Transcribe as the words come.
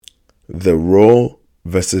The Roe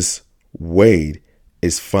versus Wade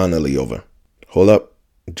is finally over. Hold up.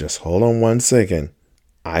 Just hold on 1 second.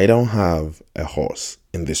 I don't have a horse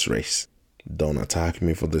in this race. Don't attack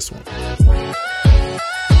me for this one.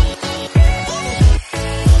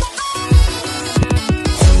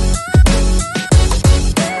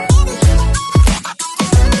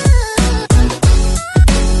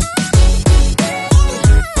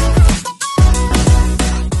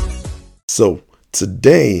 So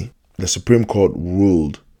today, the Supreme Court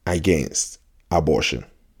ruled against abortion.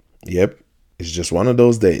 Yep, it's just one of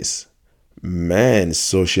those days. Man,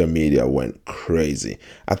 social media went crazy.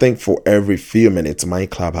 I think for every few minutes, my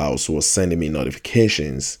Clubhouse was sending me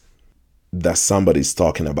notifications that somebody's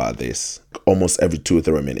talking about this almost every 2 or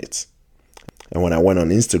 3 minutes. And when I went on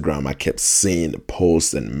Instagram, I kept seeing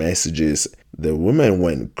posts and messages. The women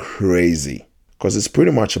went crazy because it's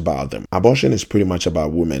pretty much about them. Abortion is pretty much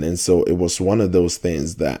about women. And so it was one of those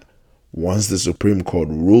things that once the Supreme Court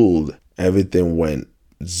ruled, everything went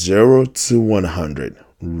 0 to 100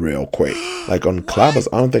 real quick. Like on Clubhouse,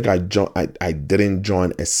 I don't think I didn't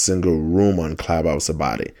join a single room on Clubhouse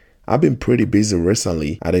about it. I've been pretty busy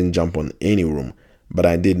recently. I didn't jump on any room, but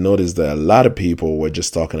I did notice that a lot of people were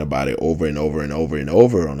just talking about it over and over and over and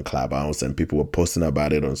over on Clubhouse, and people were posting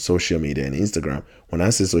about it on social media and Instagram. When I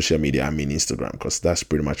say social media, I mean Instagram, because that's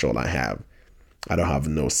pretty much all I have. I don't have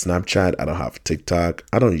no Snapchat. I don't have TikTok.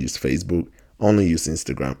 I don't use Facebook. I only use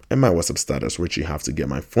Instagram and my WhatsApp status, which you have to get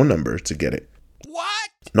my phone number to get it. What?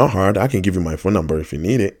 Not hard. I can give you my phone number if you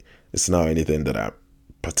need it. It's not anything that I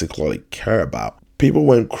particularly care about. People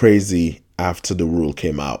went crazy after the rule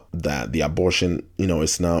came out that the abortion,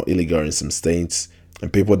 is now illegal in some states,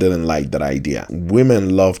 and people didn't like that idea.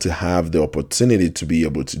 Women love to have the opportunity to be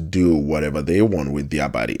able to do whatever they want with their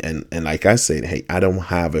body. And like I said, hey, I don't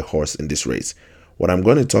have a horse in this race. What I'm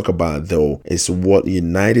going to talk about, though, is what the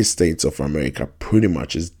United States of America pretty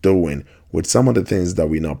much is doing with some of the things that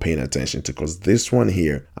we're not paying attention to. Because this one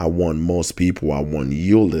here, I want most people, I want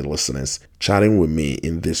you, the listeners, chatting with me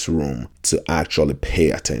in this room to actually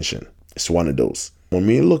pay attention. It's one of those. When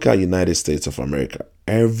we look at United States of America,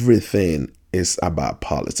 everything is about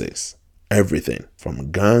politics. Everything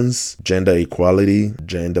from guns, gender equality,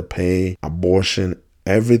 gender pay, abortion,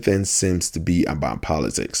 everything seems to be about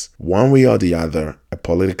politics. One way or the other, a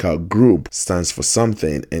political group stands for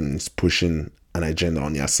something and is pushing an agenda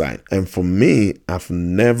on your side. And for me, I've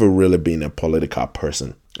never really been a political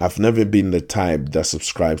person. I've never been the type that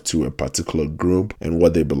subscribes to a particular group and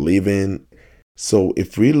what they believe in. So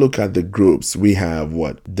if we look at the groups, we have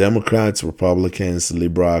Democrats, Republicans,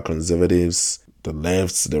 liberal, conservatives, the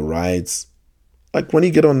lefts, the rights. Like when you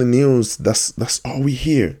get on the news, that's all we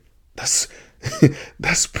hear. That's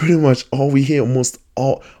pretty much all we hear almost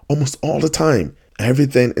all the time.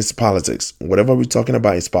 Everything is politics. Whatever we're talking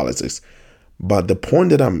about is politics. But the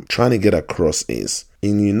point that I'm trying to get across is,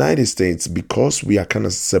 in the United States, because we are kind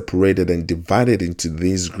of separated and divided into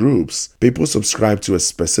these groups, people subscribe to a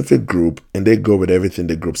specific group and they go with everything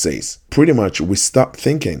the group says. Pretty much, we stop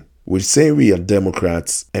thinking. We say we are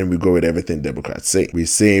Democrats and we go with everything Democrats say. We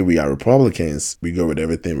say we are Republicans, we go with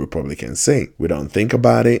everything Republicans say. We don't think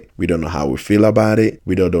about it. We don't know how we feel about it.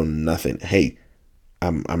 We don't know nothing. Hey,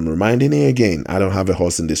 I'm reminding you again, I don't have a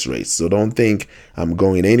horse in this race. So don't think I'm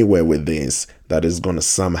going anywhere with this that is going to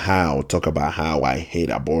somehow talk about how I hate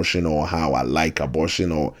abortion or how I like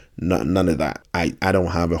abortion or none of that. I don't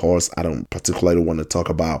have a horse. I don't particularly want to talk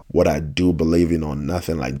about what I do believe in or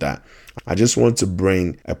nothing like that. I just want to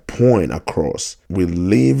bring a point across. We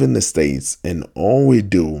live in the States and all we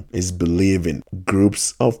do is believe in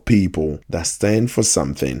groups of people that stand for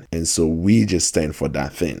something. And so we just stand for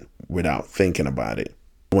that thing without thinking about it.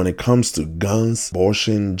 When it comes to guns,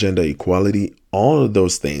 abortion, gender equality, all of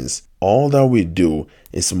those things, all that we do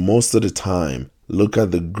is most of the time look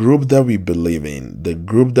at the group that we believe in, the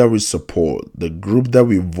group that we support, the group that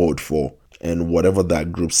we vote for, and whatever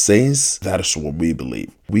that group says, that is what we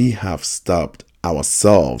believe. We have stopped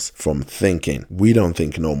ourselves from thinking. We don't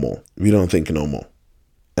think no more. We don't think no more.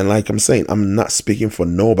 And like I'm saying, I'm not speaking for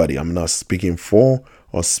nobody. I'm not speaking for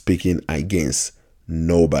or speaking against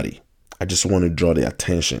nobody. I just want to draw the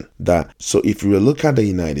attention that, so if you look at the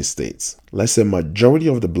United States, let's say majority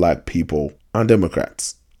of the black people are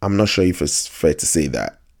Democrats. I'm not sure if it's fair to say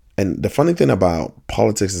that. And the funny thing about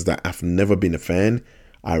politics is that I've never been a fan.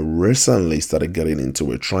 I recently started getting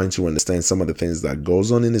into it, trying to understand some of the things that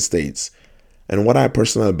goes on in the States and what I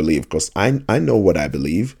personally believe, because I know what I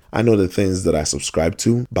believe. I know the things that I subscribe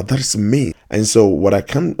to, but that's me. And so what I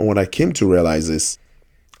came to realize is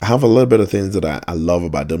I have a little bit of things that I love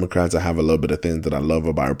about Democrats. I have a little bit of things that I love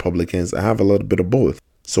about Republicans. I have a little bit of both.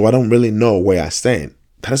 So I don't really know where I stand.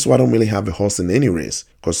 That is why I don't really have a horse in any race,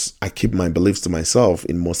 because I keep my beliefs to myself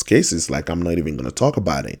in most cases. Like, I'm not even going to talk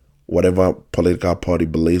about it. Whatever political party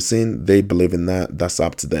believes in, they believe in that. That's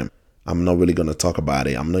up to them. I'm not really going to talk about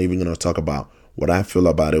it. I'm not even going to talk about what I feel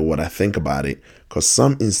about it, what I think about it. Because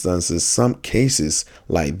some instances, some cases,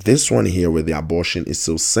 like this one here with the abortion, is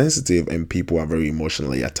so sensitive and people are very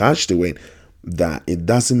emotionally attached to it, that it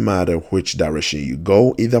doesn't matter which direction you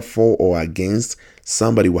go, either for or against,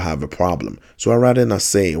 somebody will have a problem. So I'd rather not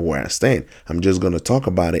say where I stand. I'm just going to talk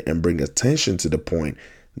about it and bring attention to the point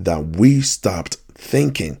that we stopped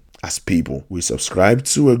thinking as people. We subscribe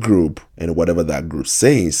to a group, and whatever that group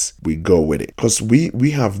says, we go with it. Because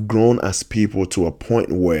we have grown as people to a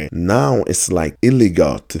point where now it's like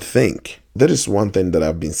illegal to think. That is one thing that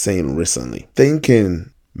I've been saying recently.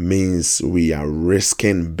 Thinking means we are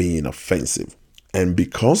risking being offensive. And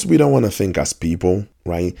because we don't want to think as people,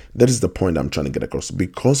 right? That is the point I'm trying to get across.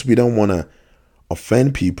 Because we don't want to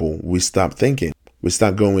offend people, we stop thinking. We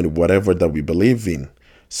start going with whatever that we believe in.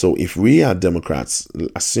 So if we are Democrats,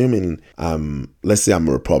 assuming, let's say I'm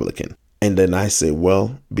a Republican, and then I say,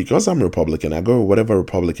 well, because I'm a Republican, I go with whatever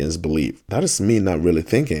Republicans believe. That is me not really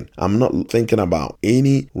thinking. I'm not thinking about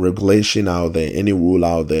any regulation out there, any rule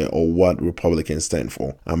out there, or what Republicans stand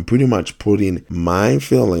for. I'm pretty much putting my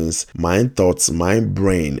feelings, my thoughts, my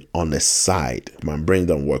brain on the side. My brain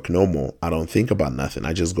don't work no more. I don't think about nothing.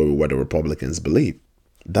 I just go with what the Republicans believe.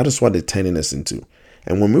 That is what they're turning us into.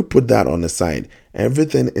 And when we put that on the side,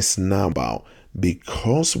 everything is now about,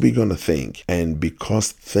 because we're going to think, and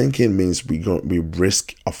because thinking means we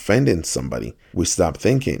risk offending somebody, we stop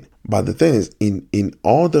thinking. But the thing is, in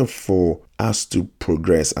order for us to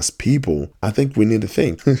progress as people, I think we need to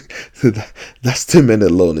think. That statement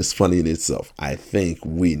alone is funny in itself. I think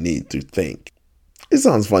we need to think. It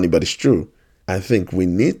sounds funny, but it's true. I think we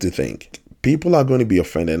need to think. People are going to be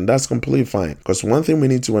offended, and that's completely fine. Because one thing we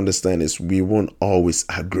need to understand is we won't always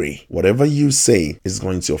agree. Whatever you say is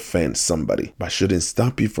going to offend somebody, but shouldn't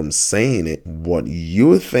stop you from saying it. What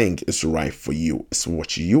you think is right for you is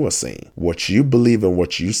what you are saying. What you believe and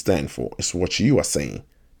what you stand for is what you are saying.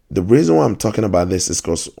 The reason why I'm talking about this is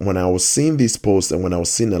because when I was seeing these posts and when I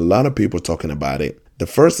was seeing a lot of people talking about it, the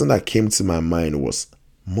first thing that came to my mind was,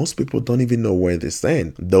 most people don't even know where they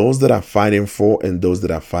stand. Those that are fighting for and those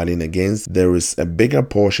that are fighting against, there is a bigger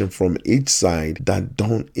portion from each side that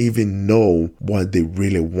don't even know what they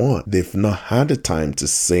really want. They've not had the time to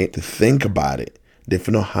think about it. They've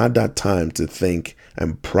not had that time to think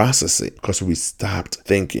and process it, because we stopped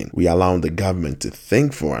thinking. We allowing the government to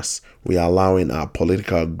think for us. We are allowing our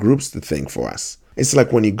political groups to think for us. It's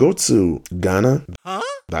like when you go to Ghana,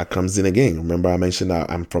 that comes in again. Remember I mentioned that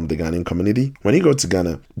I'm from the Ghanaian community? When you go to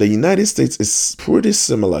Ghana, the United States is pretty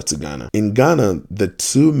similar to Ghana. In Ghana, the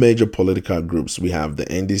two major political groups, we have the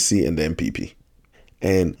NDC and the MPP.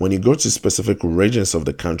 And when you go to specific regions of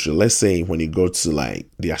the country, let's say when you go to like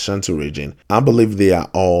the Ashanti region, I believe they are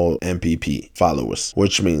all MPP followers,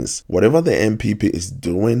 which means whatever the MPP is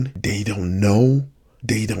doing, they don't know.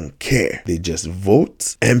 They don't care. They just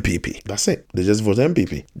vote MPP. That's it. They just vote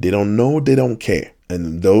MPP. They don't know. They don't care.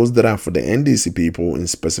 And those that are for the NDC people in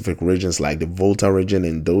specific regions like the Volta region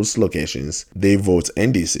and those locations, they vote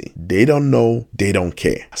NDC. They don't know. They don't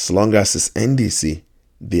care. As long as it's NDC,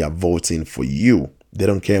 they are voting for you. They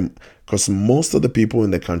don't care, because most of the people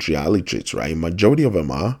in the country are illiterate, right? Majority of them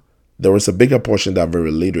are. There is a bigger portion that are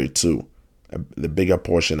very literate too. The bigger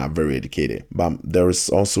portion are very educated, but there is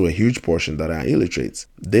also a huge portion that are illiterate.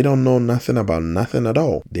 They don't know nothing about nothing at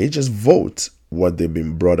all. They just vote what they've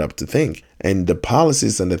been brought up to think. And the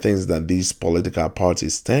policies and the things that these political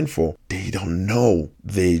parties stand for, they don't know.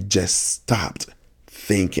 They just stopped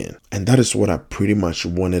thinking. And that is what I pretty much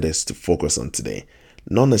wanted us to focus on today.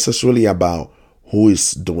 Not necessarily about who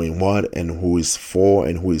is doing what and who is for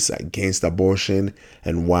and who is against abortion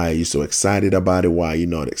and why are you so excited about it, why are you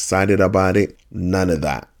not excited about it. None of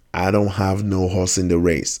that. I don't have no horse in the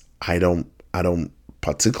race. I don't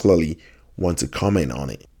particularly want to comment on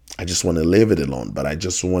it. I just want to leave it alone. But I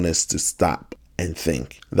just want us to stop and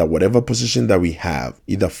think that whatever position that we have,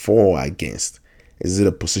 either for or against, is it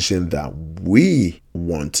a position that we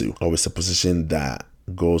want to, or is it a position that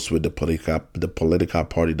goes with the political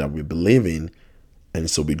party that we believe in? And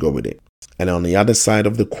so we go with it. And on the other side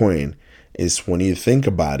of the coin is when you think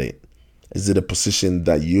about it, is it a position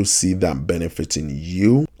that you see that benefiting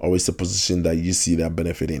you, or is it a position that you see that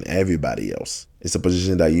benefiting everybody else? It's a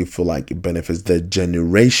position that you feel like it benefits the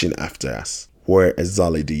generation after us. Where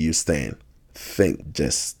exactly do you stand? Think.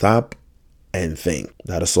 Just stop and think.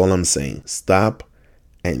 That is all I'm saying. Stop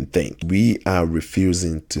and think. We are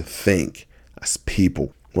refusing to think as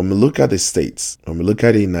people. When we look at the states, when we look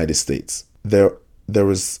at the United States, there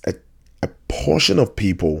is a portion of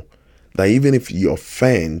people that even if you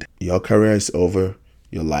offend, your career is over,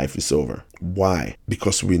 your life is over. Why?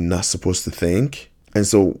 Because we're not supposed to think. And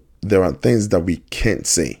so there are things that we can't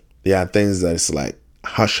say. There are things that it's like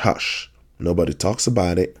hush hush. Nobody talks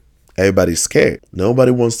about it. Everybody's scared.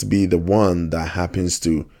 Nobody wants to be the one that happens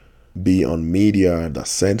to be on media that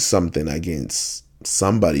said something against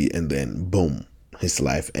somebody and then boom, his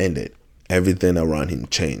life ended. Everything around him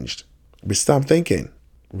changed. We stopped thinking.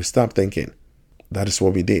 We stopped thinking. That is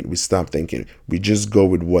what we did. We stopped thinking. We just go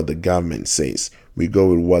with what the government says. We go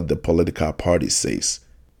with what the political party says.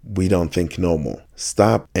 We don't think no more.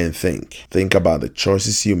 Stop and think. Think about the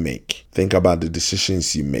choices you make. Think about the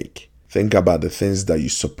decisions you make. Think about the things that you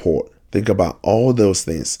support. Think about all those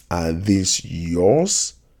things. Are these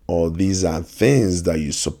yours? Or these are things that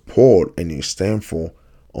you support and you stand for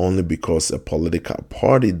only because a political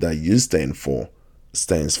party that you stand for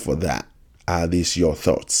stands for that? Are these your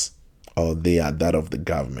thoughts? Or they are that of the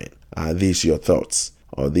government? Are these your thoughts?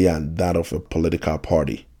 Or they are that of a political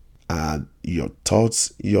party? Are your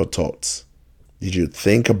thoughts your thoughts? Did you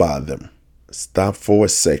think about them? Stop for a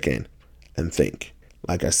second and think.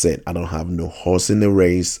 Like I said, I don't have no horse in the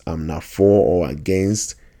race. I'm not for or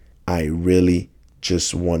against. I really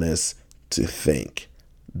just want us to think.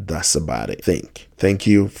 That's about it. Think. Thank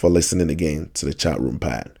you for listening again to the Chat Room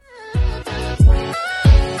Pad.